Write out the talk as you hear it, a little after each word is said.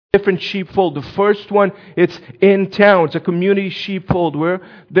different sheepfold. The first one, it's in town. It's a community sheepfold where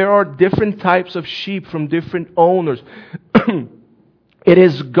there are different types of sheep from different owners. It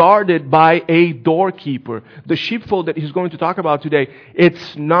is guarded by a doorkeeper. The sheepfold that he's going to talk about today,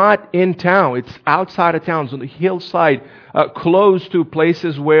 it's not in town. It's outside of town, on the hillside, close to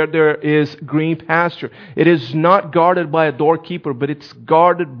places where there is green pasture. It is not guarded by a doorkeeper, but it's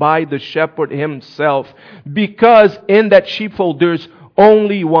guarded by the shepherd himself. Because in that sheepfold, there's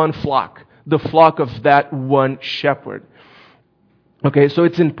only one flock, the flock of that one shepherd. Okay, so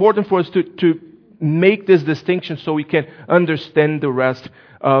it's important for us to make this distinction so we can understand the rest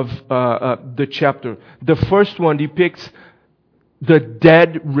of the chapter. The first one depicts the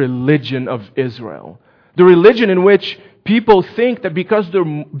dead religion of Israel. The religion in which people think that because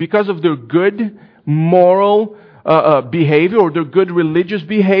of their good moral behavior or their good religious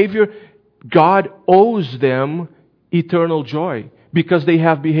behavior, God owes them eternal joy. Because they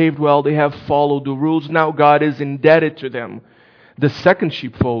have behaved well, they have followed the rules, now God is indebted to them. The second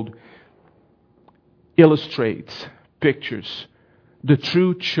sheepfold illustrates, pictures the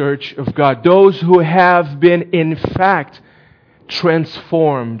true church of God. Those who have been, in fact,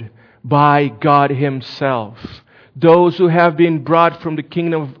 transformed by God Himself. Those who have been brought from the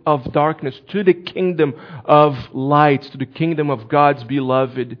kingdom of darkness to the kingdom of light, to the kingdom of God's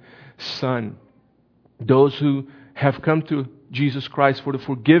beloved Son. Those who have come to Jesus Christ for the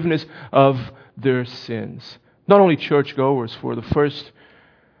forgiveness of their sins. Not only churchgoers, for the first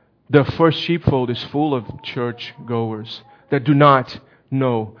sheepfold is full of churchgoers that do not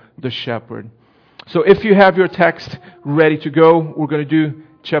know the shepherd. So if you have your text ready to go, we're going to do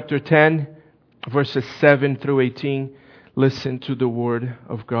chapter 10, verses 7 through 18. Listen to the word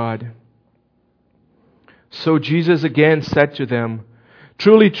of God. So Jesus again said to them,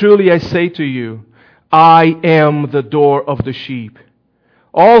 "Truly, truly, I say to you, I am the door of the sheep.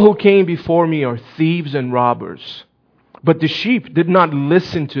 All who came before me are thieves and robbers, but the sheep did not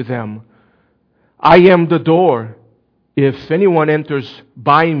listen to them. I am the door. If anyone enters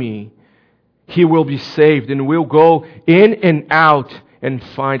by me, he will be saved and will go in and out and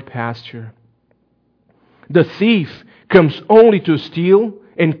find pasture. The thief comes only to steal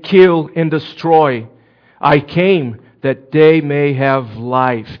and kill and destroy. I came that they may have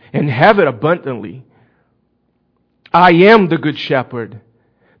life and have it abundantly. I am the good shepherd.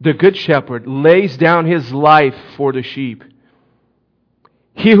 The good shepherd lays down his life for the sheep.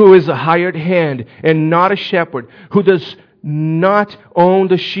 He who is a hired hand and not a shepherd, who does not own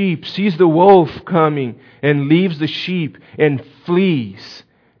the sheep, sees the wolf coming and leaves the sheep and flees.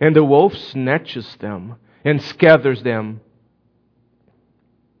 And the wolf snatches them and scatters them.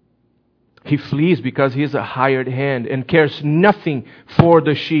 He flees because he is a hired hand and cares nothing for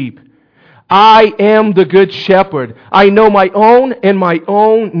the sheep. I am the good shepherd. I know my own, and my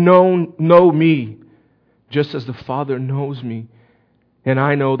own know me, just as the Father knows me, and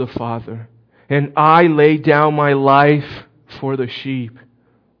I know the Father. And I lay down my life for the sheep.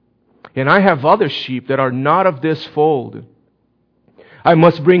 And I have other sheep that are not of this fold. I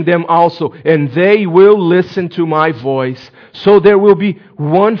must bring them also, and they will listen to my voice. So there will be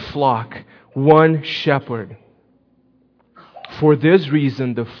one flock, one shepherd. For this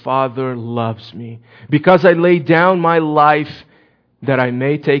reason the Father loves me, because I lay down my life that I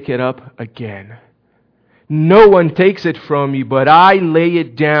may take it up again. No one takes it from me, but I lay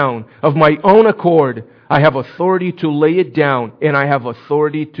it down of my own accord. I have authority to lay it down, and I have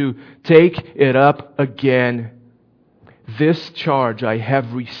authority to take it up again. This charge I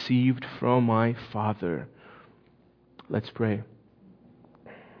have received from my Father." Let's pray.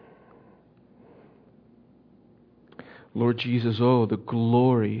 Lord Jesus, oh, the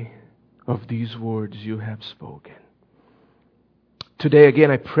glory of these words you have spoken. Today again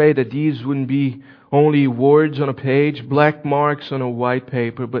I pray that these wouldn't be only words on a page, black marks on a white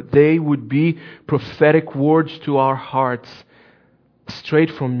paper, but they would be prophetic words to our hearts,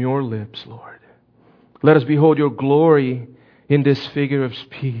 straight from your lips, Lord. Let us behold your glory in this figure of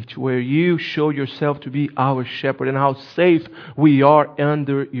speech, where you show yourself to be our shepherd and how safe we are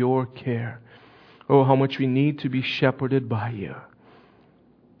under your care. Oh, how much we need to be shepherded by you.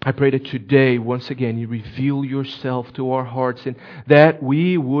 I pray that today, once again, you reveal yourself to our hearts and that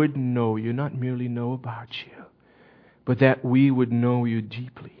we would know you, not merely know about you, but that we would know you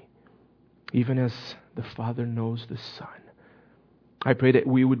deeply, even as the Father knows the Son. I pray that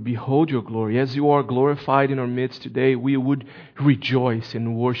we would behold your glory. As you are glorified in our midst today, we would rejoice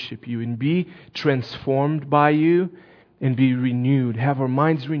and worship you and be transformed by you and be renewed, have our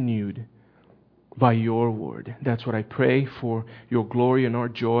minds renewed by your word. That's what I pray for your glory and our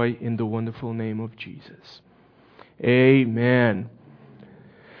joy in the wonderful name of Jesus. Amen.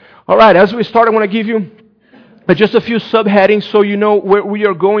 All right, as we start, I want to give you just a few subheadings so you know where we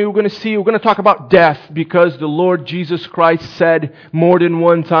are going. We're going to talk about death, because the Lord Jesus Christ said more than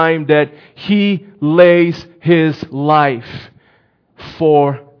one time that He lays His life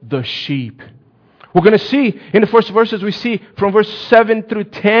for the sheep. We're going to see in the first verses, we see from verse 7 through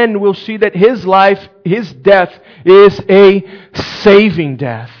 10, we'll see that His life, His death is a saving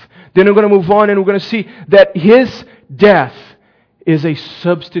death. Then we're going to move on and we're going to see that His death is a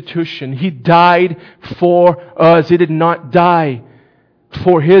substitution. He died for us. He did not die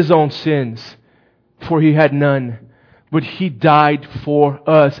for His own sins, for He had none. But He died for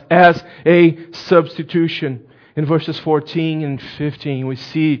us as a substitution. In verses 14 and 15, we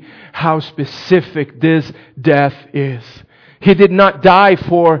see how specific this death is. He did not die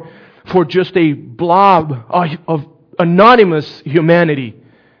for just a blob of anonymous humanity,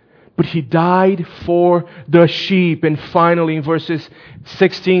 but He died for the sheep. And finally, in verses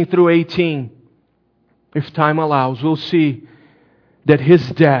 16 through 18, if time allows, we'll see that His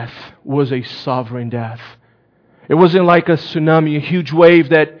death was a sovereign death. It wasn't like a tsunami, a huge wave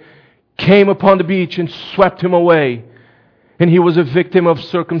that came upon the beach and swept Him away. And He was a victim of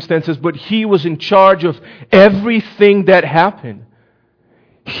circumstances, but He was in charge of everything that happened.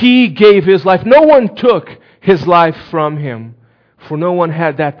 He gave His life. No one took His life from Him, for no one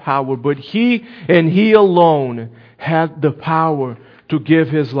had that power, but He and He alone had the power to give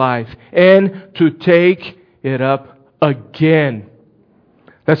His life and to take it up again.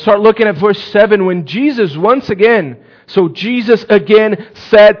 Let's start looking at verse 7 when Jesus Jesus again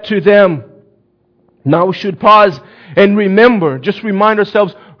said to them. Now we should pause and remember, just remind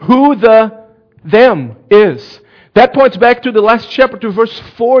ourselves who the them is. That points back to the last chapter, to verse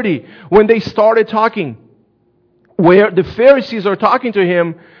 40, when they started talking. Where the Pharisees are talking to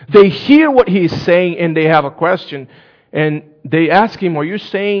Him, they hear what He is saying and they have a question. And they ask Him, are you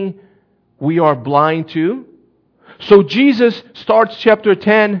saying we are blind too? So Jesus starts chapter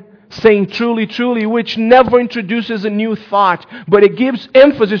 10 saying truly, truly, which never introduces a new thought, but it gives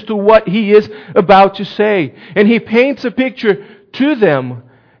emphasis to what He is about to say. And He paints a picture to them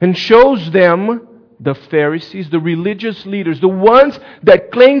and shows them, the Pharisees, the religious leaders, the ones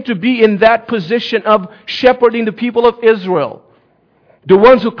that claim to be in that position of shepherding the people of Israel, the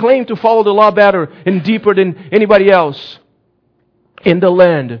ones who claim to follow the law better and deeper than anybody else in the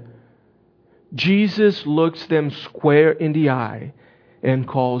land. Jesus looks them square in the eye and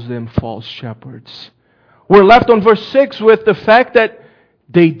calls them false shepherds. We're left on verse 6 with the fact that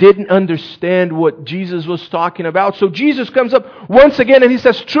they didn't understand what Jesus was talking about. So Jesus comes up once again and He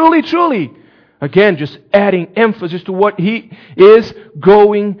says, truly, truly. Again, just adding emphasis to what He is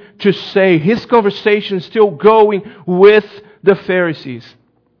going to say. His conversation is still going with the Pharisees.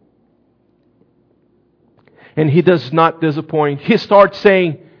 And He does not disappoint. He starts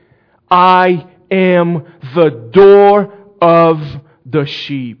saying, I am the door of the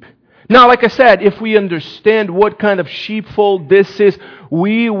sheep. Now, like I said, if we understand what kind of sheepfold this is,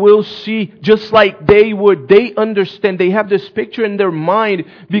 we will see, just like they would, they understand, they have this picture in their mind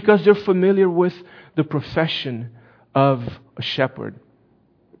because they're familiar with the profession of a shepherd.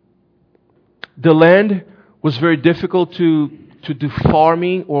 The land was very difficult to do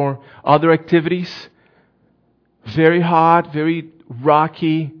farming or other activities. Very hot, very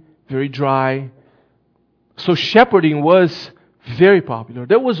rocky, very dry. So shepherding was very popular.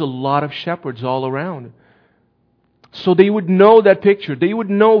 There was a lot of shepherds all around. So they would know that picture. They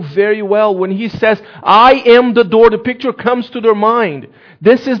would know very well when He says, I am the door. The picture comes to their mind.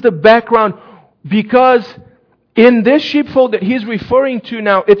 This is the background, because in this sheepfold that He's referring to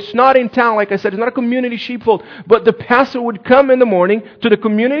now, it's not in town, like I said, it's not a community sheepfold, but the pastor would come in the morning to the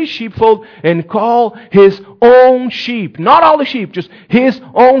community sheepfold and call his own sheep, not all the sheep, just his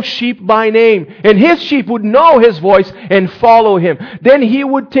own sheep by name. And his sheep would know His voice and follow Him. Then He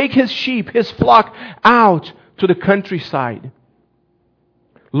would take His sheep, His flock, out to the countryside,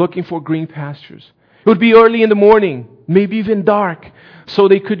 looking for green pastures. It would be early in the morning, maybe even dark, so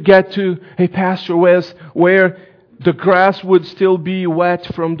they could get to a pasture where the grass would still be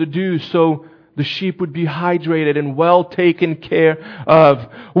wet from the dew, so the sheep would be hydrated and well taken care of.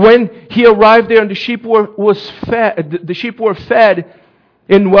 When He arrived there and the sheep were fed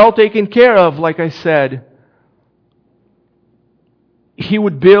and well taken care of, like I said, He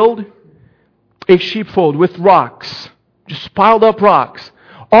would build a sheepfold with rocks, just piled up rocks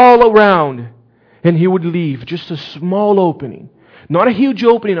all around, and He would leave just a small opening. Not a huge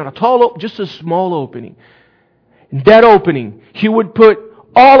opening, not a tall opening, just a small opening. In that opening, He would put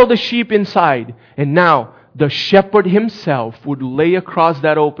all of the sheep inside. And now, the shepherd himself would lay across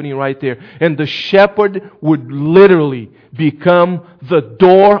that opening right there. And the shepherd would literally become the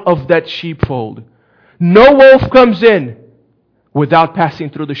door of that sheepfold. No wolf comes in without passing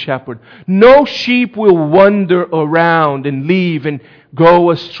through the shepherd. No sheep will wander around and leave and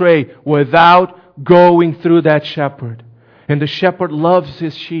go astray without going through that shepherd. And the shepherd loves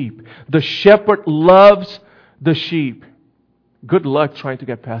his sheep. The shepherd loves the sheep. Good luck trying to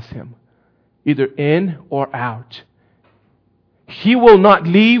get past him, either in or out. He will not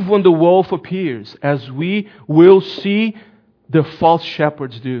leave when the wolf appears, as we will see the false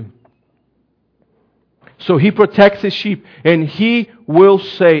shepherds do. So He protects His sheep, and He will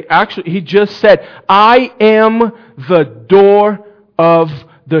say, actually, He just said, I am the door of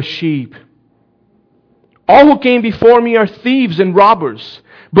the sheep. All who came before me are thieves and robbers,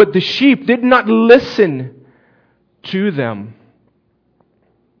 but the sheep did not listen to them.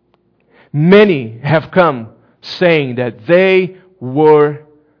 Many have come saying that they were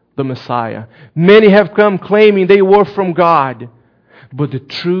the Messiah. Many have come claiming they were from God. But the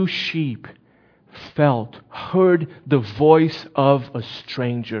true sheep heard the voice of a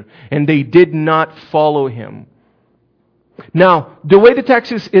stranger, and they did not follow him. Now, the way the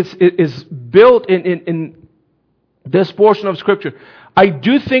text is built in this portion of Scripture, I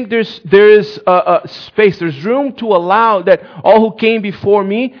do think there is a space, there's room to allow that all who came before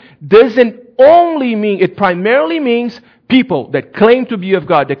me doesn't only mean, it primarily means people that claim to be of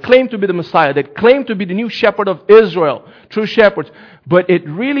God, that claim to be the Messiah, that claim to be the new shepherd of Israel, true shepherds. But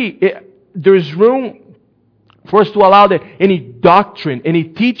there's room for us to allow that any doctrine, any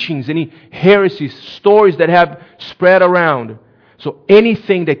teachings, any heresies, stories that have spread around. So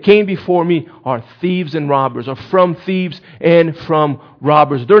anything that came before me are thieves and robbers, or from thieves and from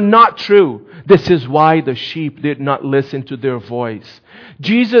robbers. They're not true. This is why the sheep did not listen to their voice.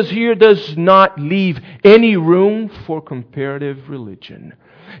 Jesus here does not leave any room for comparative religion.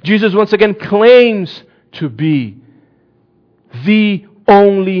 Jesus once again claims to be the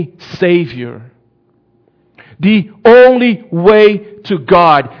only Savior. The only way to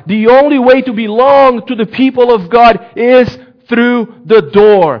God. The only way to belong to the people of God is through the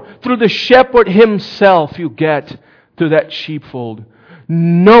door. Through the shepherd himself you get to that sheepfold.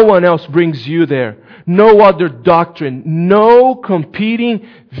 No one else brings you there. No other doctrine. No competing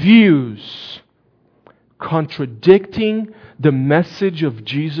views contradicting the message of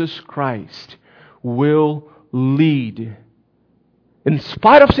Jesus Christ will lead, in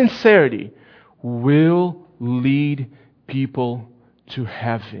spite of sincerity, will lead people to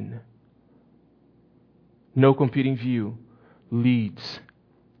heaven. No competing view leads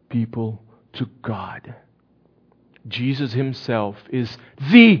people to God. Jesus Himself is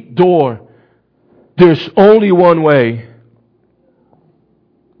the door. There's only one way.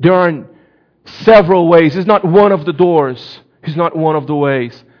 There aren't several ways. He's not one of the doors. He's not one of the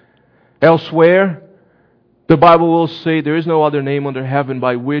ways. Elsewhere, the Bible will say there is no other name under heaven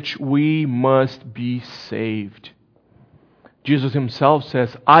by which we must be saved. Jesus Himself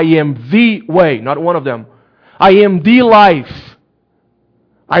says, I am the way, not one of them. I am the life.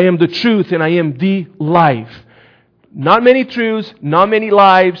 I am the truth and I am the life. Not many truths, not many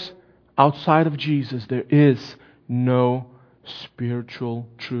lives. Outside of Jesus, there is no spiritual,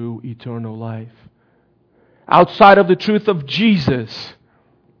 true, eternal life. Outside of the truth of Jesus,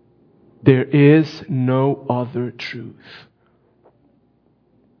 there is no other truth.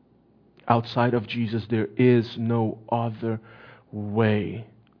 Outside of Jesus, there is no other way.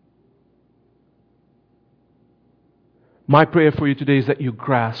 My prayer for you today is that you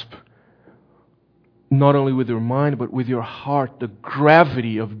grasp, not only with your mind, but with your heart, the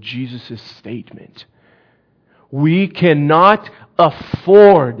gravity of Jesus' statement. We cannot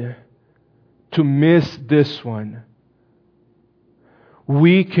afford to miss this one.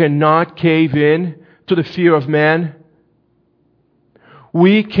 We cannot cave in to the fear of man.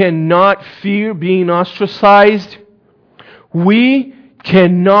 We cannot fear being ostracized. We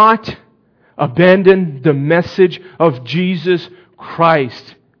cannot abandon the message of Jesus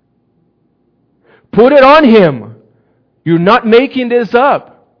Christ. Put it on Him. You're not making this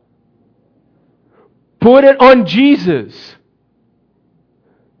up. Put it on Jesus.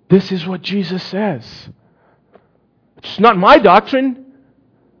 This is what Jesus says. It's not my doctrine.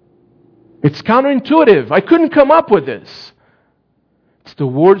 It's counterintuitive. I couldn't come up with this. It's the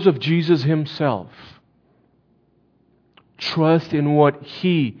words of Jesus Himself. Trust in what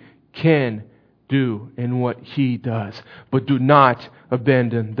He can do and what He does. But do not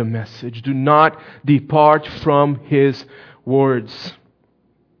abandon the message. Do not depart from His words.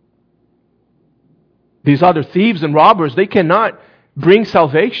 These other thieves and robbers, they cannot bring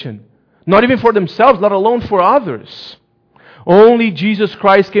salvation. Not even for themselves, let alone for others. Only Jesus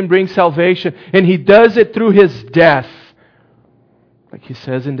Christ can bring salvation, and He does it through His death. Like He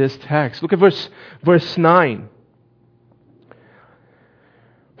says in this text. Look at verse 9.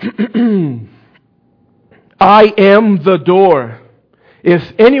 I am the door.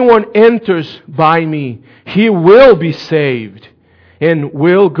 If anyone enters by me, he will be saved, and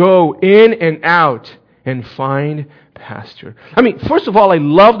will go in and out and find pasture. I mean, first of all, I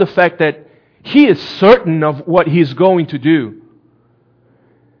love the fact that He is certain of what He's going to do.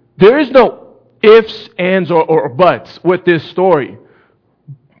 There is no ifs, ands, or buts with this story.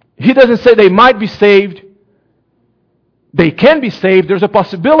 He doesn't say they might be saved. They can be saved. There's a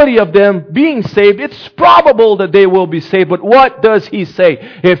possibility of them being saved. It's probable that they will be saved. But what does He say?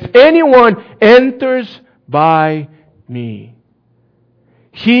 If anyone enters by me,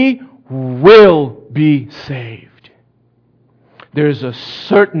 he will be saved. There's a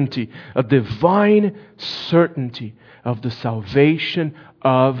certainty, a divine certainty of the salvation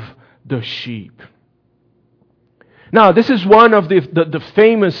of the sheep. Now, this is one of the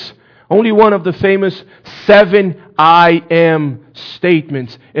famous, only one of the famous 7 I am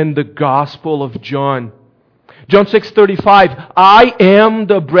statements in the Gospel of John. John 6:35, I am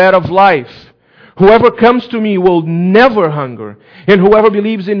the bread of life. Whoever comes to me will never hunger, and whoever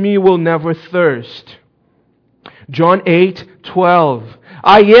believes in me will never thirst. John 8:12,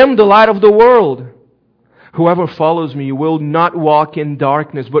 I am the light of the world. Whoever follows me will not walk in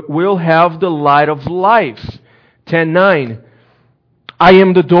darkness, but will have the light of life. 10:9, I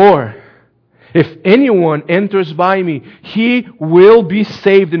am the door. If anyone enters by me, he will be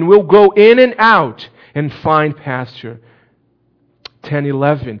saved and will go in and out and find pasture.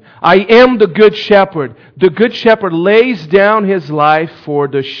 10:11, I am the good shepherd. The good shepherd lays down his life for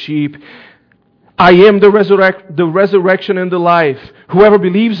the sheep. I am the resurrection and the life. Whoever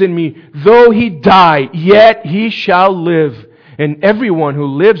believes in me, though he die, yet he shall live. And everyone who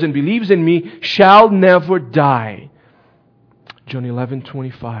lives and believes in me shall never die. John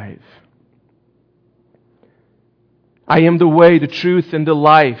 11:25. I am the way, the truth, and the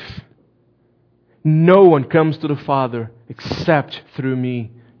life. No one comes to the Father except through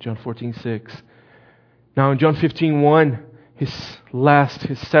me. John 14:6. Now in John 15:1, his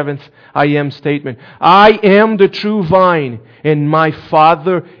 7th I am statement. I am the true vine, and my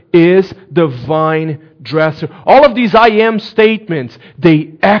Father is the vine dresser. All of these I am statements,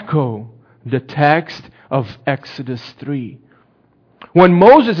 they echo the text of Exodus 3. When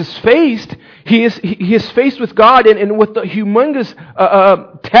Moses is faced, he is faced with God and with the humongous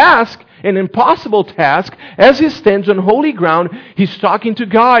task, an impossible task. As he stands on holy ground, he's talking to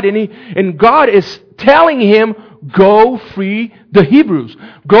God, and God is telling him, go free the Hebrews.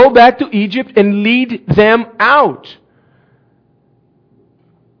 Go back to Egypt and lead them out.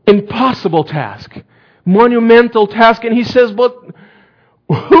 Impossible task. Monumental task. And he says, but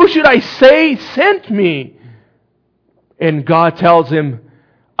who should I say sent me? And God tells him,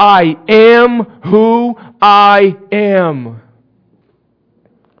 I am who I am.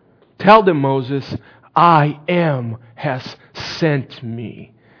 Tell them, Moses, I am has sent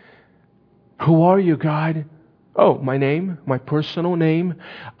me. Who are you, God? Oh, my name, my personal name.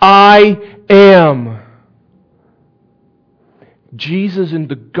 I am. Jesus in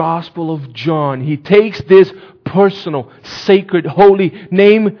the Gospel of John, He takes this personal, sacred, holy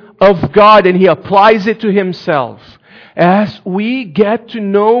name of God and He applies it to Himself. As we get to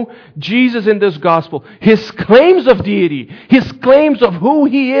know Jesus in this Gospel, His claims of deity, His claims of who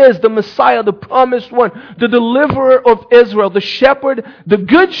He is, the Messiah, the promised one, the deliverer of Israel, the shepherd, the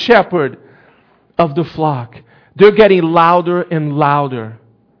good shepherd of the flock, they're getting louder and louder.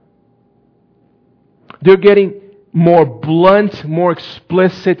 They're getting more blunt, more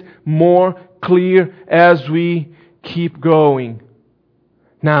explicit, more clear as we keep going.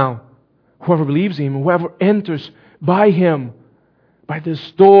 Now, whoever believes in Him, whoever enters by Him, by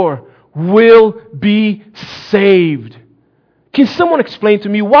this door, will be saved. Can someone explain to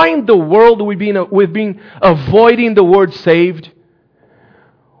me why in the world we've been avoiding the word saved?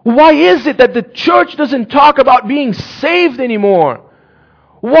 Why is it that the church doesn't talk about being saved anymore?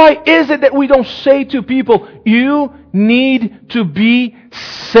 Why is it that we don't say to people, you need to be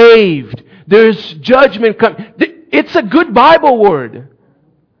saved? There's judgment coming. It's a good Bible word.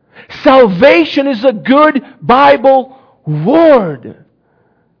 Salvation is a good Bible word.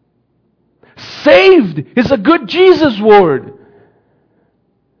 Saved is a good Jesus word.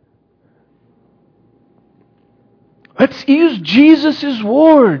 Let's use Jesus'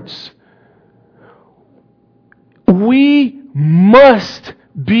 words. We must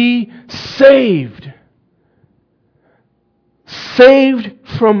be saved. saved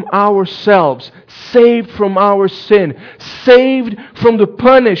from ourselves, saved from our sin, saved from the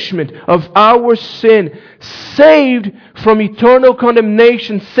punishment of our sin, saved from eternal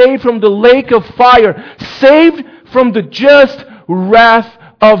condemnation, saved from the lake of fire, saved from the just wrath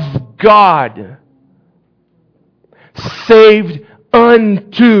of God, saved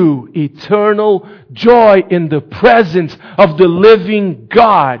unto eternal joy in the presence of the living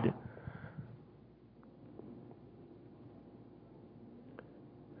God.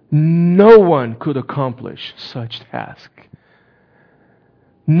 No one could accomplish such task.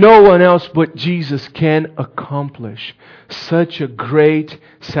 No one else but Jesus can accomplish such a great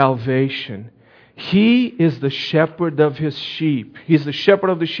salvation. He is the shepherd of His sheep. He's the shepherd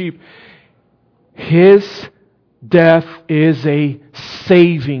of the sheep. His death is a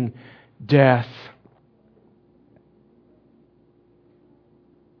saving death.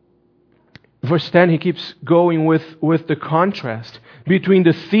 Verse 10, he keeps going with the contrast between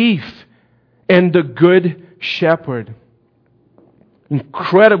the thief and the good shepherd.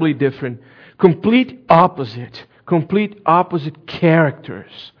 Incredibly different. Complete opposite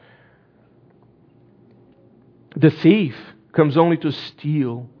characters. The thief comes only to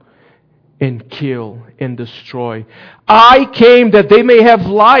steal and kill and destroy. I came that they may have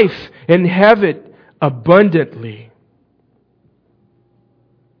life and have it abundantly.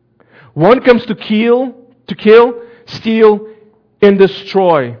 One comes to kill, steal, and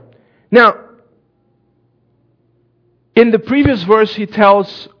destroy. Now, in the previous verse, he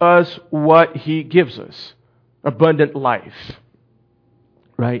tells us what he gives us. Abundant life.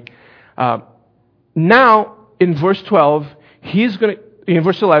 Right? Now, in verse 12, in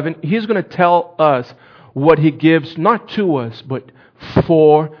verse 11, he's going to tell us what he gives, not to us, but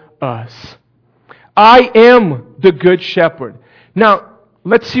for us. I am the good shepherd. Now,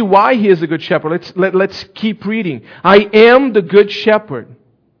 let's see why he is the good shepherd. Let's keep reading. I am the good shepherd.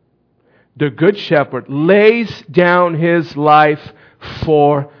 The good shepherd lays down his life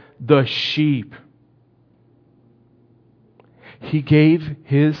for the sheep. He gave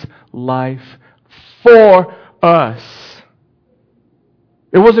his life for us.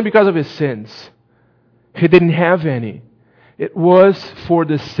 It wasn't because of his sins. He didn't have any. It was for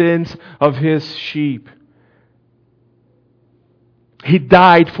the sins of his sheep. He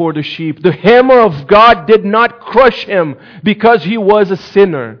died for the sheep. The hammer of God did not crush him because he was a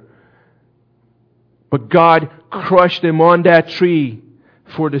sinner. But God crushed him on that tree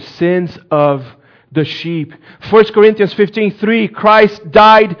for the sins of the sheep. 1 Corinthians 15:3, Christ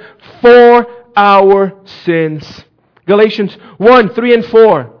died for our sins. Galatians 1:3 and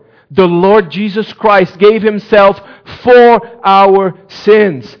 4, the Lord Jesus Christ gave Himself for our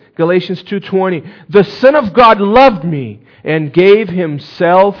sins. Galatians 2:20, the Son of God loved me and gave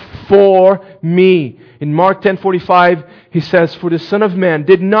Himself for me. In Mark 10:45, He says, for the Son of Man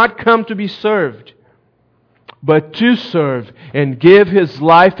did not come to be served, but to serve and give His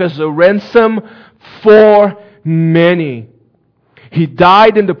life as a ransom for many. He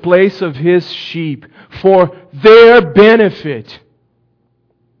died in the place of His sheep for their benefit.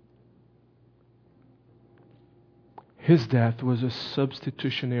 His death was a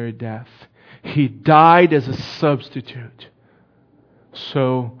substitutionary death. He died as a substitute,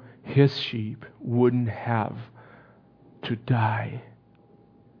 so His sheep wouldn't have to die.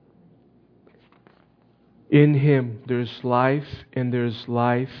 In Him there's life, and there's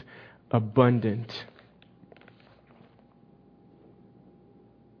life abundant.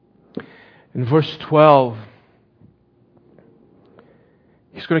 In verse 12,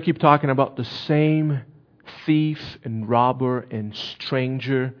 he's going to keep talking about the same thief and robber and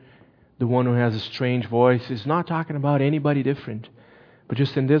stranger. The one who has a strange voice. He's not talking about anybody different. But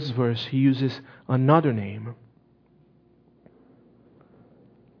just in this verse, he uses another name.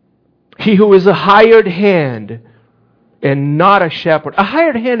 He who is a hired hand and not a shepherd. A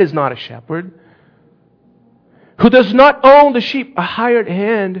hired hand is not a shepherd. Who does not own the sheep. A hired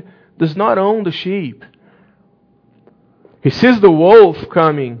hand does not own the sheep. He sees the wolf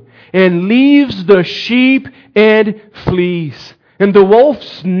coming and leaves the sheep and flees. And the wolf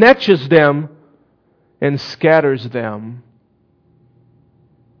snatches them and scatters them.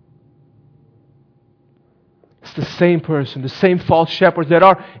 It's the same person, the same false shepherds that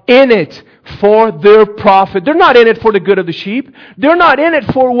are in it for their profit. They're not in it for the good of the sheep. They're not in it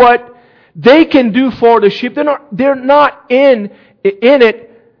for what they can do for the sheep. They're not in it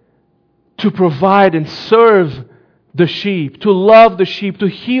to provide and serve the sheep, to love the sheep, to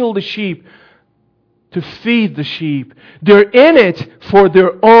heal the sheep, to feed the sheep. They're in it for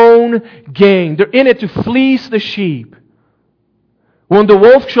their own gain. They're in it to fleece the sheep. When the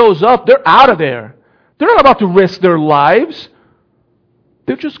wolf shows up, they're out of there. They're not about to risk their lives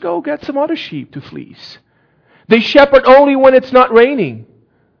they'll just go get some other sheep to fleece. They shepherd only when it's not raining.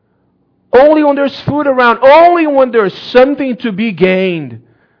 Only when there's food around. Only when there's something to be gained.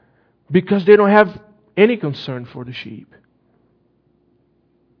 Because they don't have any concern for the sheep.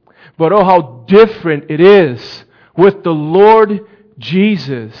 But oh, how different it is with the Lord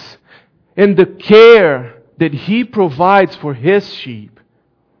Jesus and the care that He provides for His sheep.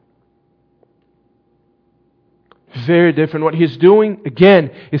 Very different. What He's doing,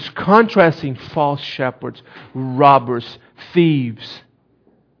 again, is contrasting false shepherds, robbers, thieves,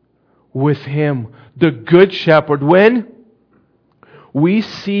 with Him, the Good Shepherd. When we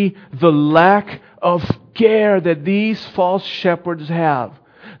see the lack of care that these false shepherds have,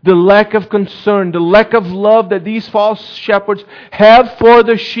 the lack of concern, the lack of love that these false shepherds have for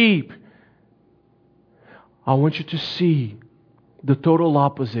the sheep, I want you to see the total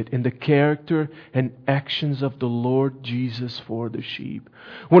opposite in the character and actions of the Lord Jesus for the sheep.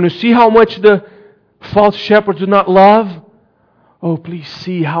 When you see how much the false shepherds do not love, oh, please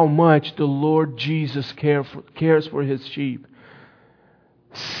see how much the Lord Jesus cares for His sheep.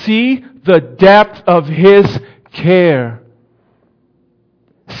 See the depth of His care.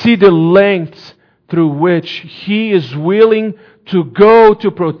 See the lengths through which He is willing to go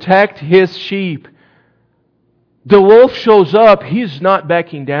to protect His sheep. The wolf shows up, He's not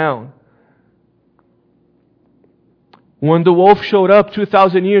backing down. When the wolf showed up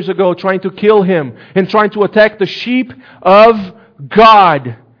 2,000 years ago trying to kill Him and trying to attack the sheep of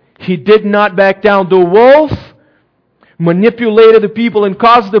God, He did not back down. The wolf manipulated the people and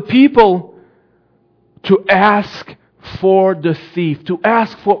caused the people to ask for the thief, to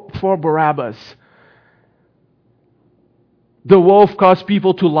ask for Barabbas. The wolf caused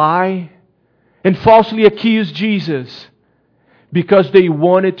people to lie and falsely accuse Jesus because they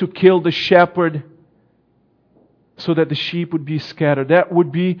wanted to kill the shepherd so that the sheep would be scattered. That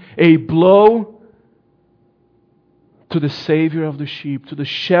would be a blow to the Savior of the sheep, to the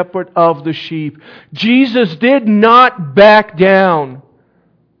shepherd of the sheep. Jesus did not back down,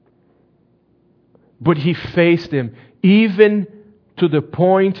 but He faced them even to the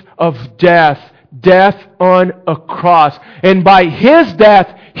point of death on a cross. And by His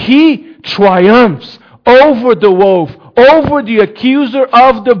death, He triumphs over the wolf, over the accuser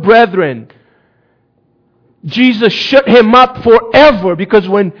of the brethren. Jesus shut him up forever, because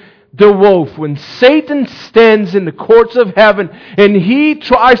when Satan stands in the courts of heaven and he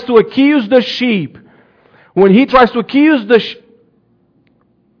tries to accuse the sheep, when he tries to accuse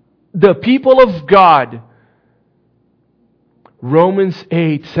the people of God, Romans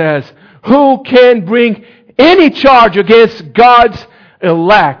 8 says, who can bring any charge against God's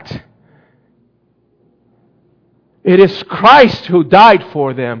elect? It is Christ who died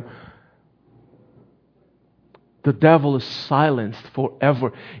for them. The devil is silenced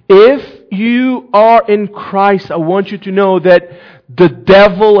forever. If you are in Christ, I want you to know that the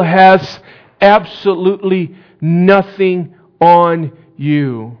devil has absolutely nothing on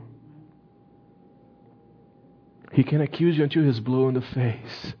you. He can accuse you until he's blue in the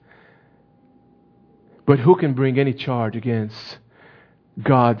face. But who can bring any charge against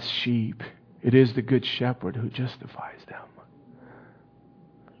God's sheep? It is the Good Shepherd who justifies them.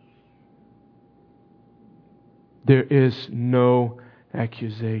 There is no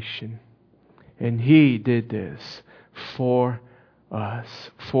accusation. And He did this for us,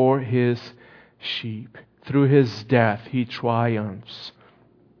 for His sheep. Through His death, He triumphs.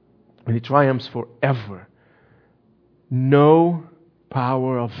 And He triumphs forever. No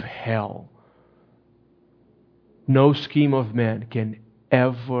power of hell, no scheme of man can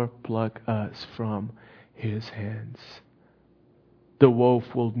ever pluck us from His hands. The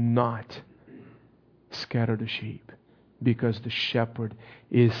wolf will not scatter the sheep, because the shepherd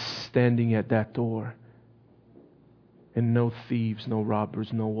is standing at that door. And no thieves, no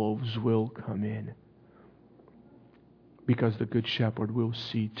robbers, no wolves will come in, because the Good Shepherd will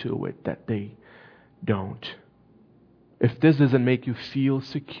see to it that they don't. If this doesn't make you feel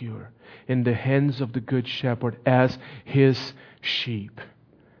secure in the hands of the Good Shepherd as His sheep,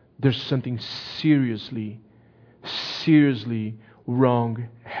 there's something seriously wrong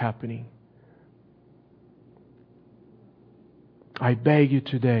happening. I beg you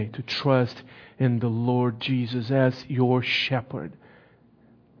today to trust in the Lord Jesus as your shepherd.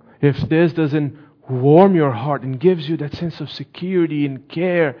 If this doesn't warm your heart and gives you that sense of security and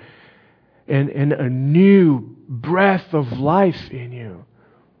care and a new breath of life in you,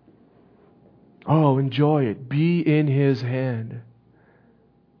 oh, enjoy it. Be in His hand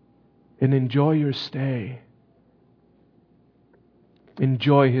and enjoy your stay.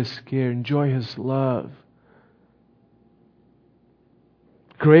 Enjoy His care. Enjoy His love.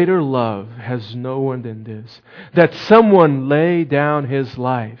 Greater love has no one than this, that someone lay down his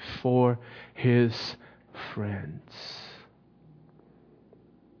life for his friends.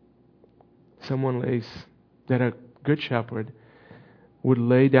 That a good shepherd would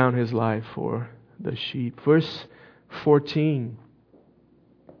lay down his life for the sheep. Verse 14.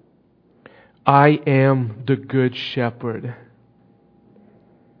 I am the good shepherd.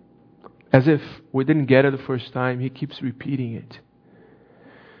 As if we didn't get it the first time, he keeps repeating it.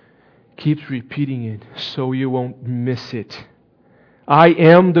 Keeps repeating it so you won't miss it. I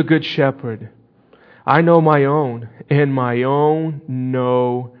am the good shepherd. I know my own, and my own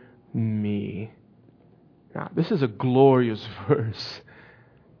know me. Now, this is a glorious verse.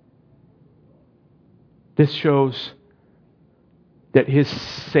 This shows that His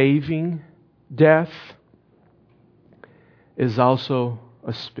saving death is also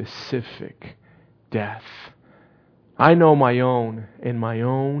a specific death. I know my own, and my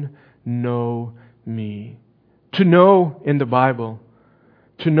own know me. To know in the Bible,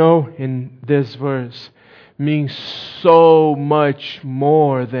 to know in this verse, means so much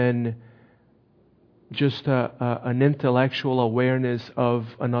more than just an intellectual awareness of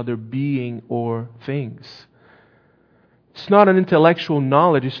another being or things. It's not an intellectual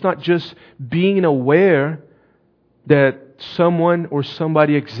knowledge. It's not just being aware that someone or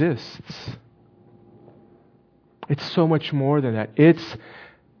somebody exists. It's so much more than that. It's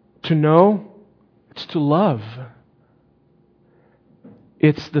to know, it's to love.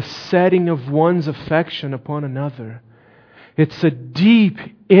 It's the setting of one's affection upon another. It's a deep,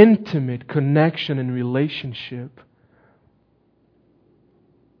 intimate connection and relationship.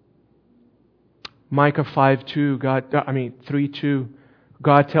 Micah 3:2,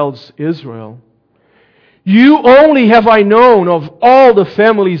 God tells Israel, "You only have I known of all the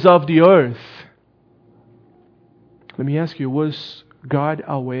families of the earth." Let me ask you, was God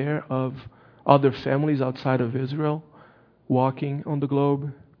aware of other families outside of Israel walking on the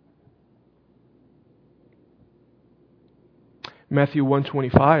globe? Matthew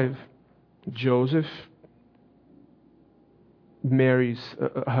 1:25, Joseph marries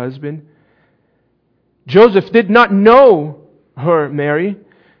a husband. Joseph did not know her, Mary,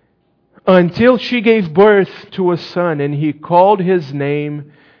 until she gave birth to a son, and he called his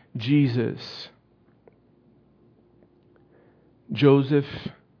name Jesus. Joseph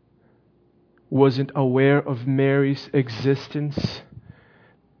wasn't aware of Mary's existence.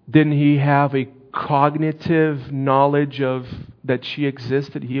 Didn't he have a cognitive knowledge of that she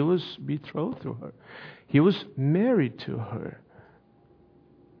existed? He was betrothed to her. He was married to her.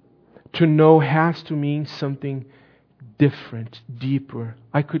 To know has to mean something different, deeper.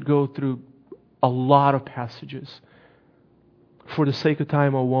 I could go through a lot of passages. For the sake of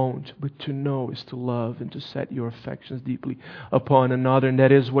time, I won't. But to know is to love and to set your affections deeply upon another. And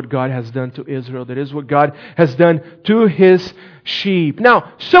that is what God has done to Israel. That is what God has done to His sheep.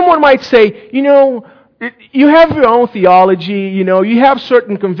 Now, someone might say, you have your own theology. You have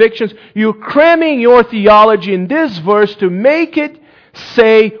certain convictions. You're cramming your theology in this verse to make it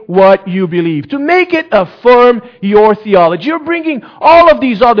say what you believe, to make it affirm your theology. You're bringing all of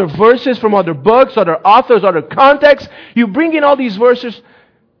these other verses from other books, other authors, other contexts. You bring in all these verses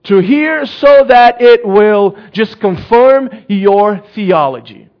to here so that it will just confirm your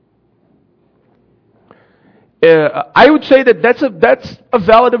theology. I would say that's a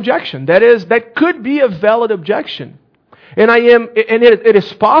valid objection. That could be a valid objection. And it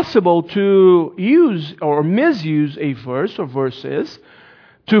is possible to use or misuse a verse or verses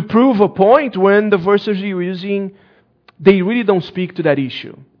to prove a point when the verses you're using, they really don't speak to that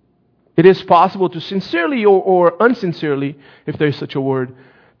issue. It is possible to sincerely or unsincerely, if there's such a word,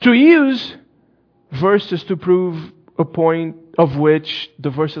 to use verses to prove a point of which the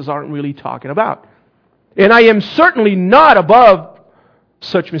verses aren't really talking about. And I am certainly not above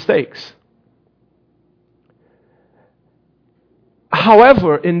such mistakes.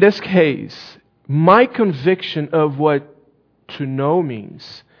 However, in this case, my conviction of what to know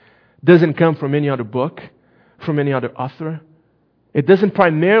means doesn't come from any other book, from any other author. It doesn't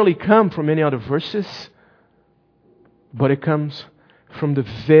primarily come from any other verses, but it comes from the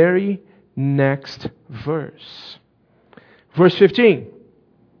very next verse. Verse 15.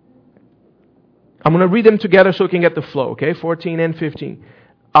 I'm going to read them together so we can get the flow, okay? 14 and 15.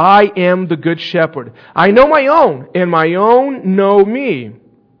 I am the good shepherd. I know my own, and my own know me.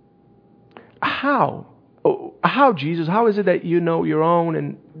 How? How, Jesus? How is it that you know your own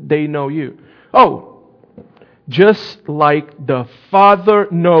and they know you? Just like the Father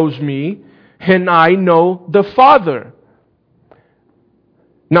knows me, and I know the Father.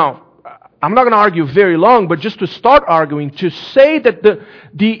 Now, I'm not going to argue very long, but just to start arguing, to say that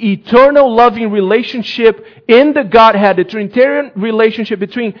the eternal loving relationship in the Godhead, the Trinitarian relationship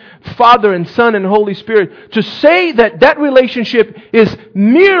between Father and Son and Holy Spirit, to say that that relationship is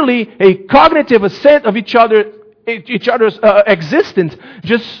merely a cognitive assent of each other's existence,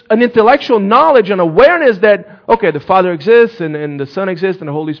 just an intellectual knowledge and awareness that, okay, the Father exists and the Son exists and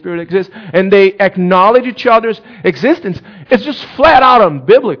the Holy Spirit exists, and they acknowledge each other's existence, it's just flat out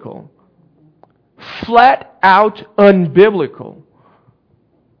unbiblical. Flat out unbiblical.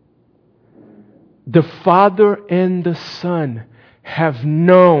 The Father and the Son have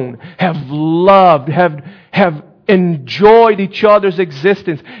known, have loved, have enjoyed each other's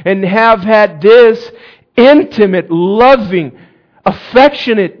existence, and have had this intimate, loving,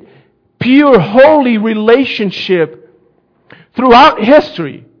 affectionate, pure, holy relationship throughout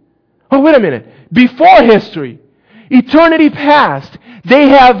history. Oh, wait a minute. Before history, eternity past, they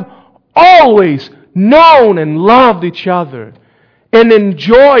have always known and loved each other and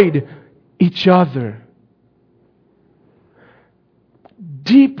enjoyed each other.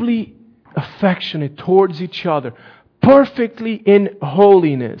 Deeply affectionate towards each other, perfectly in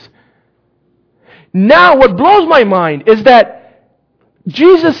holiness. Now, what blows my mind is that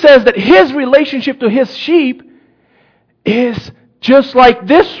Jesus says that His relationship to His sheep is just like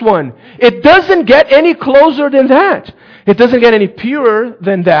this one. It doesn't get any closer than that. It doesn't get any purer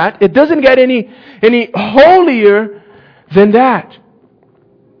than that. It doesn't get any holier than that.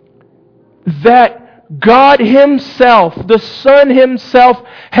 That God Himself, the Son Himself,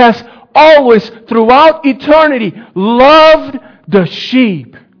 has always, throughout eternity, loved the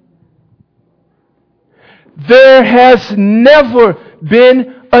sheep. There has never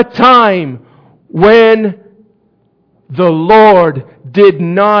been a time when the Lord did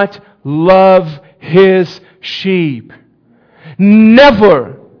not love His sheep.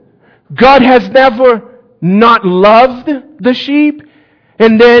 Never. God has never not loved the sheep,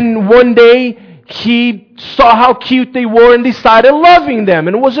 and then one day He saw how cute they were and decided loving them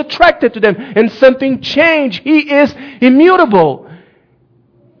and was attracted to them, and something changed. He is immutable.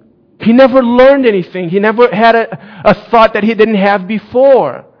 He never learned anything. He never had a thought that He didn't have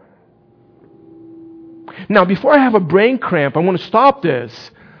before. Now, before I have a brain cramp, I want to stop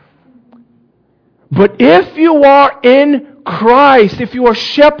this. But if you are in Christ, if you are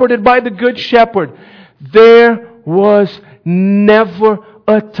shepherded by the Good Shepherd, there was never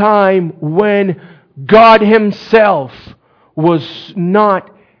a time when God Himself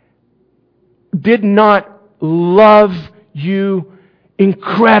did not love you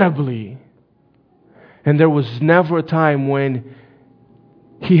incredibly. And there was never a time when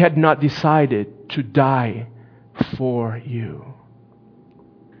He had not decided to die for you.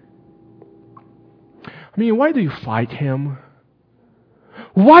 I mean, why do you fight Him?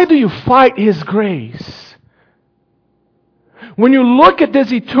 Why do you fight His grace? When you look at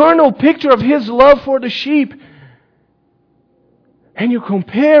this eternal picture of His love for the sheep, and you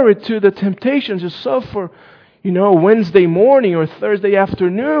compare it to the temptations you suffer, Wednesday morning or Thursday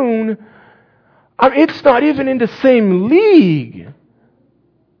afternoon, it's not even in the same league.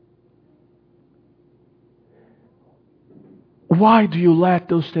 Why do you let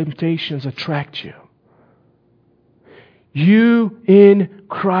those temptations attract you? You in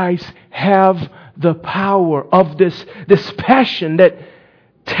Christ have the power of this passion that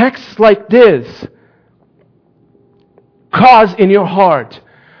texts like this cause in your heart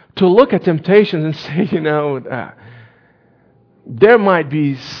to look at temptations and say, there might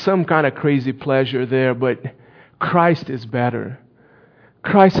be some kind of crazy pleasure there, but Christ is better.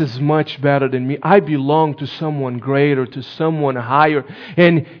 Christ is much better than me. I belong to someone greater, to someone higher.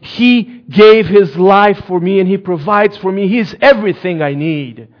 And He gave His life for me and He provides for me. He's everything I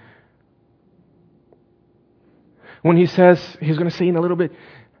need. When He says, He's going to say in a little bit,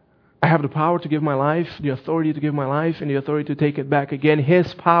 I have the power to give my life, the authority to give my life, and the authority to take it back again.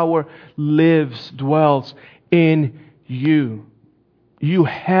 His power lives, dwells in you. You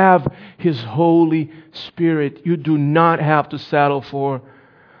have His Holy Spirit. You do not have to settle for,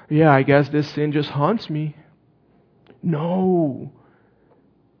 I guess this sin just haunts me. No.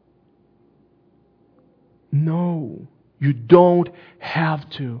 No. You don't have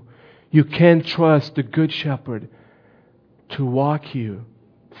to. You can trust the Good Shepherd to walk you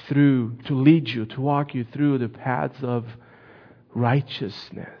through, to lead you, to walk you through the paths of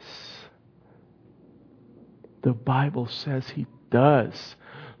righteousness. The Bible says He does.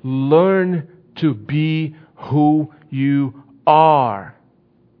 Learn to be who you are.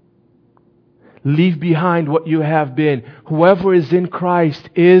 Leave behind what you have been. Whoever is in Christ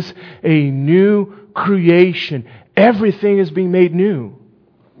is a new creation. Everything is being made new.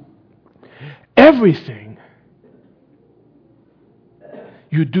 everything.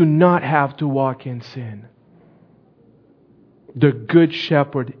 You do not have to walk in sin. The Good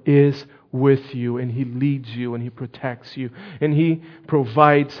Shepherd is with you, and He leads you, and He protects you, and He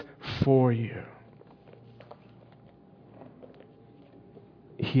provides for you.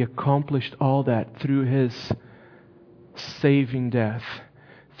 He accomplished all that through His saving death,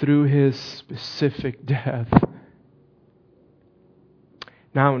 through His specific death.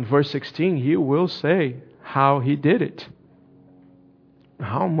 Now in verse 16, He will say how He did it,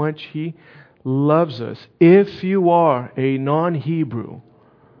 how much He loves us. If you are a non-Hebrew,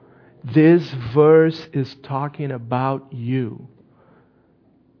 this verse is talking about you.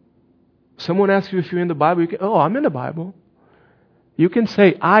 Someone asks you if you're in the Bible, you can, I'm in the Bible. You can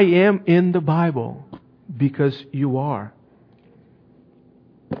say, I am in the Bible, because you are.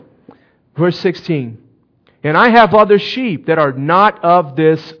 Verse 16, and I have other sheep that are not of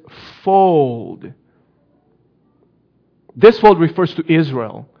this fold. This fold refers to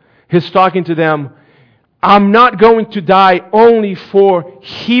Israel. He's talking to them, I'm not going to die only for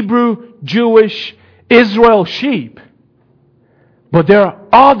Hebrew, Jewish, Israel sheep. But there are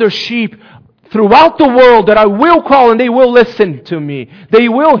other sheep throughout the world that I will call, and they will listen to me. They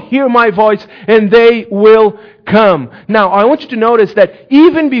will hear my voice, and they will come. Now, I want you to notice that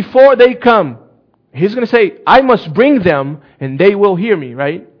even before they come, He's going to say, I must bring them, and they will hear me,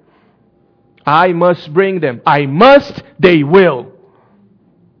 right? I must bring them. I must, they will.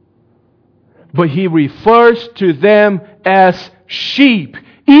 But He refers to them as sheep.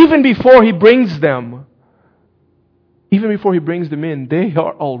 Even before He brings them. Even before He brings them in, they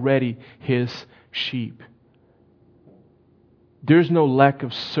are already His sheep. There's no lack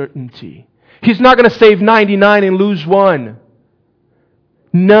of certainty. He's not going to save 99 and lose one.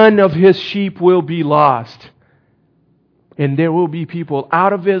 None of His sheep will be lost. And there will be people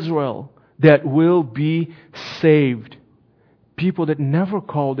out of Israel that will be saved. People that never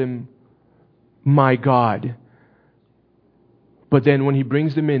called Him my God. But then when He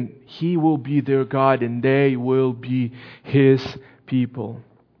brings them in, He will be their God, and they will be His people.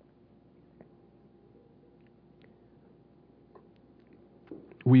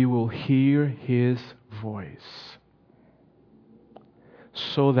 We will hear His voice,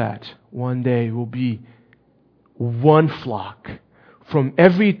 so that one day we'll be one flock from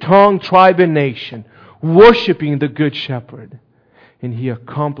every tongue, tribe, and nation, worshiping the Good Shepherd. And He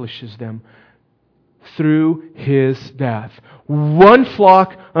accomplishes them through His death. One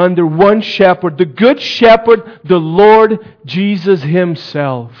flock under one shepherd, the Good Shepherd, the Lord Jesus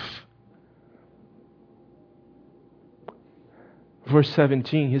Himself. Verse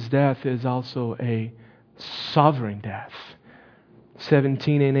 17, His death is also a sovereign death.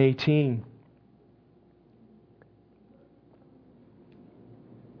 17 and 18.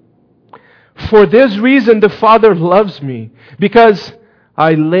 For this reason the Father loves me, because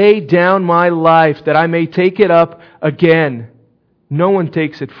I lay down my life that I may take it up again. No one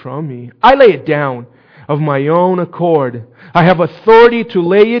takes it from me. I lay it down of my own accord. I have authority to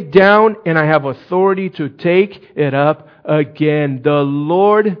lay it down, and I have authority to take it up again. The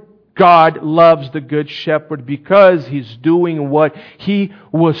Lord God loves the Good Shepherd because He's doing what He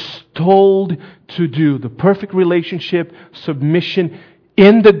was told to do. The perfect relationship, submission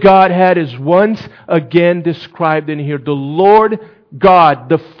in the Godhead is once again described in here. The Lord God,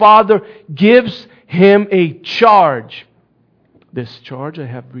 the Father, gives Him a charge. This charge I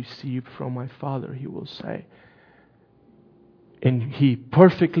have received from my Father, He will say. And He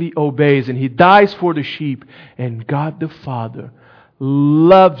perfectly obeys, and He dies for the sheep. And God the Father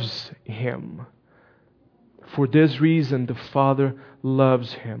loves Him. For this reason, the Father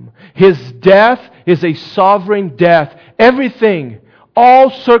loves Him. His death is a sovereign death. Everything, all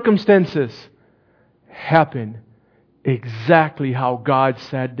circumstances happen exactly how God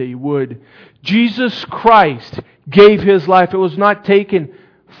said they would. Jesus Christ gave His life. It was not taken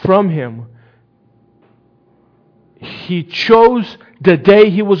from Him. He chose the day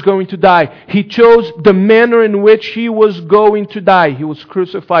He was going to die. He chose the manner in which He was going to die. He was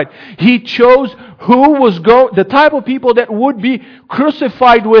crucified. He chose who was the type of people that would be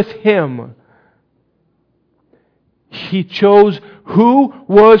crucified with Him. He chose who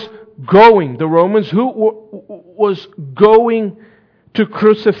was going, the Romans, who was going to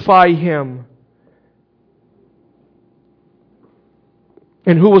crucify Him.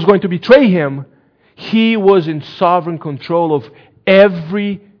 And who was going to betray Him. He was in sovereign control of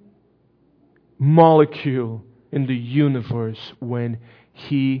every molecule in the universe when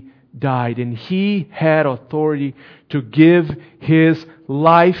He died. And He had authority to give His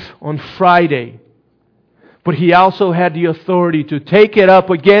life on Friday. But He also had the authority to take it up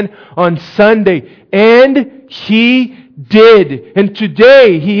again on Sunday. And He did. And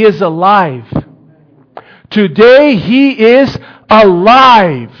today He is alive. Today He is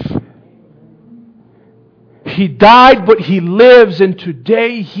alive. He died, but He lives, and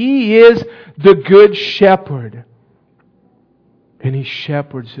today He is the Good Shepherd. And He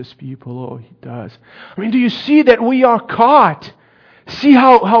shepherds His people. Oh, He does. I mean, do you see that we are caught? See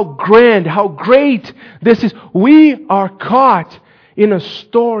how grand, how great this is. We are caught in a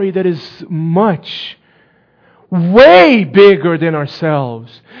story that is much, way bigger than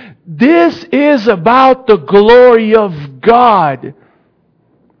ourselves. This is about the glory of God.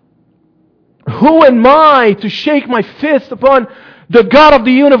 Who am I to shake my fist upon the God of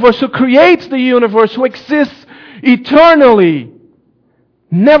the universe, who creates the universe, who exists eternally?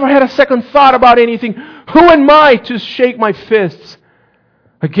 Never had a second thought about anything. Who am I to shake my fists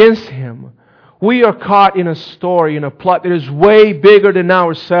against Him? We are caught in a story, in a plot that is way bigger than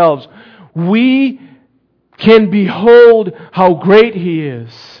ourselves. We can behold how great He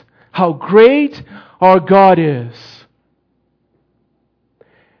is, how great our God is.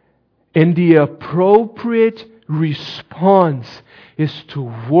 And the appropriate response is to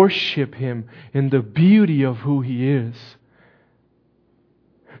worship Him in the beauty of who He is.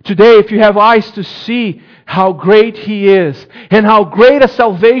 Today, if you have eyes to see how great He is and how great a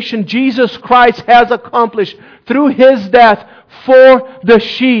salvation Jesus Christ has accomplished through His death for the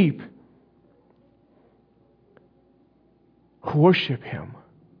sheep, worship Him.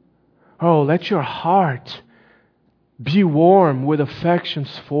 Oh, let your heart be warm with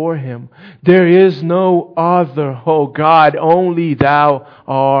affections for Him. There is no other, oh God, only Thou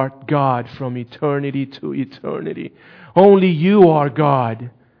art God from eternity to eternity. Only You are God.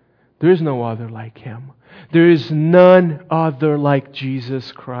 There is no other like Him. There is none other like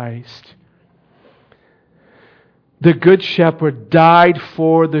Jesus Christ. The Good Shepherd died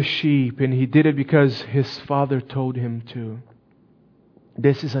for the sheep, and He did it because His Father told Him to.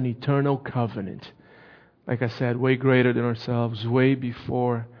 This is an eternal covenant. Like I said, way greater than ourselves, way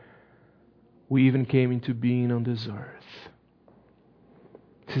before we even came into being on this earth.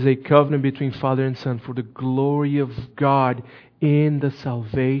 This is a covenant between Father and Son for the glory of God in the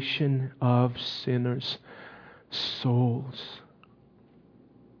salvation of sinners' souls.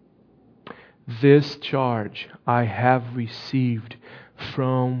 This charge I have received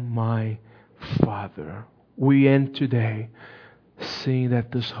from my Father. We end today seeing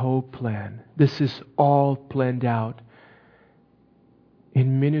that this whole plan, this is all planned out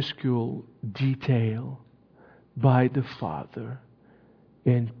in minuscule detail by the Father.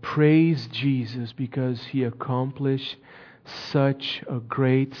 And praise Jesus because He accomplished such a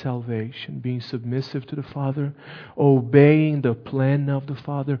great salvation, being submissive to the Father, obeying the plan of the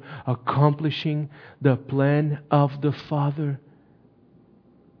Father, accomplishing the plan of the Father.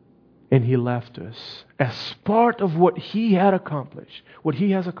 And He left us as part of what He had accomplished, what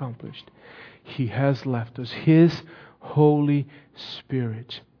He has accomplished. He has left us His Holy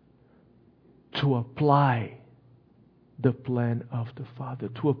Spirit to apply the plan of the Father,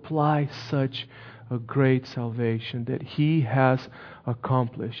 to apply such a great salvation that He has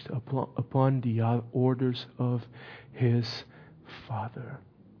accomplished upon the orders of His Father.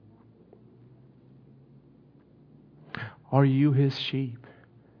 Are you His sheep?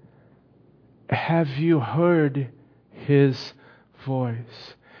 Have you heard His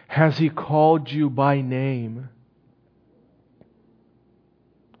voice? Has He called you by name?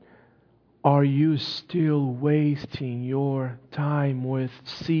 Are you still wasting your time with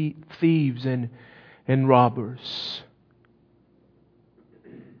thieves and robbers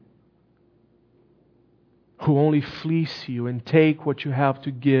who only fleece you and take what you have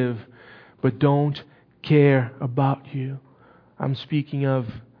to give but don't care about you? I'm speaking of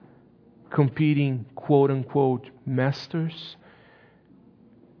competing quote-unquote masters,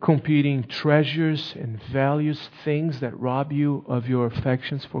 competing treasures and values, things that rob you of your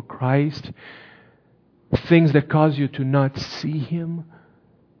affections for Christ, things that cause you to not see Him.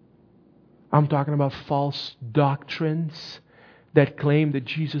 I'm talking about false doctrines that claim that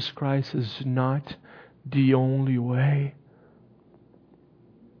Jesus Christ is not the only way.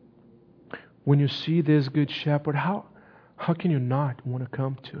 When you see this Good Shepherd, how can you not want to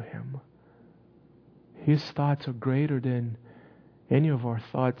come to Him? His thoughts are greater than any of our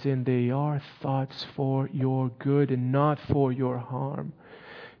thoughts, and they are thoughts for your good and not for your harm.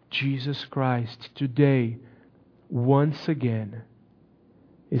 Jesus Christ today, once again,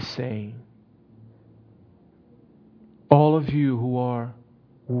 is saying, all of you who are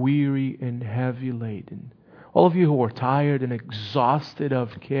weary and heavy laden, All of you who are tired and exhausted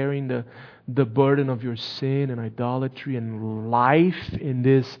of carrying the burden of your sin and idolatry and life in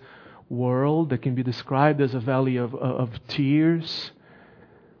this world that can be described as a valley of tears.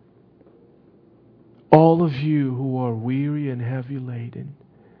 All of you who are weary and heavy laden,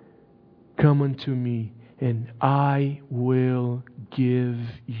 come unto me, and I will give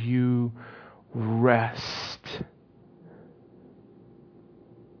you rest.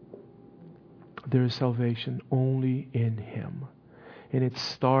 There is salvation only in Him. And it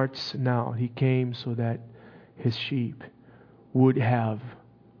starts now. He came so that His sheep would have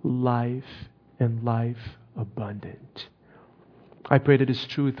life and life abundant. I pray that His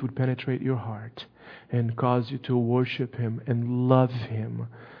truth would penetrate your heart and cause you to worship Him and love Him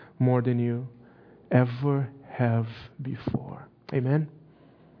more than you ever have before. Amen?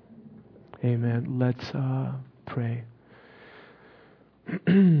 Amen. Let's pray.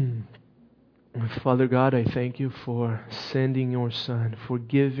 Father God, I thank you for sending your Son, for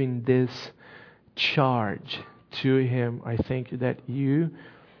giving this charge to Him. I thank you that you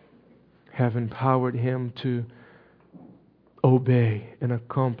have empowered Him to obey and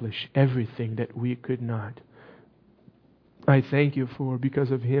accomplish everything that we could not. I thank you for, because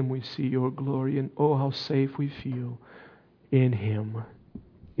of Him, we see your glory, and oh, how safe we feel in Him,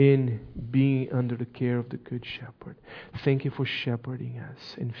 in being under the care of the Good Shepherd. Thank you for shepherding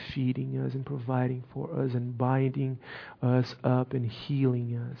us and feeding us and providing for us and binding us up and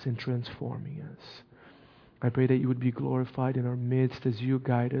healing us and transforming us. I pray that you would be glorified in our midst as you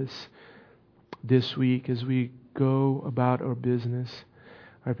guide us this week as we go about our business.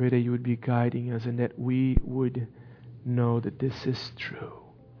 I pray that you would be guiding us and that we would know that this is true.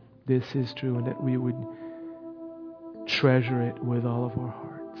 This is true, and that we would treasure it with all of our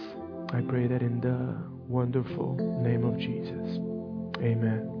hearts. I pray that in the wonderful name of Jesus.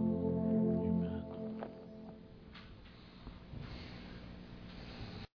 Amen.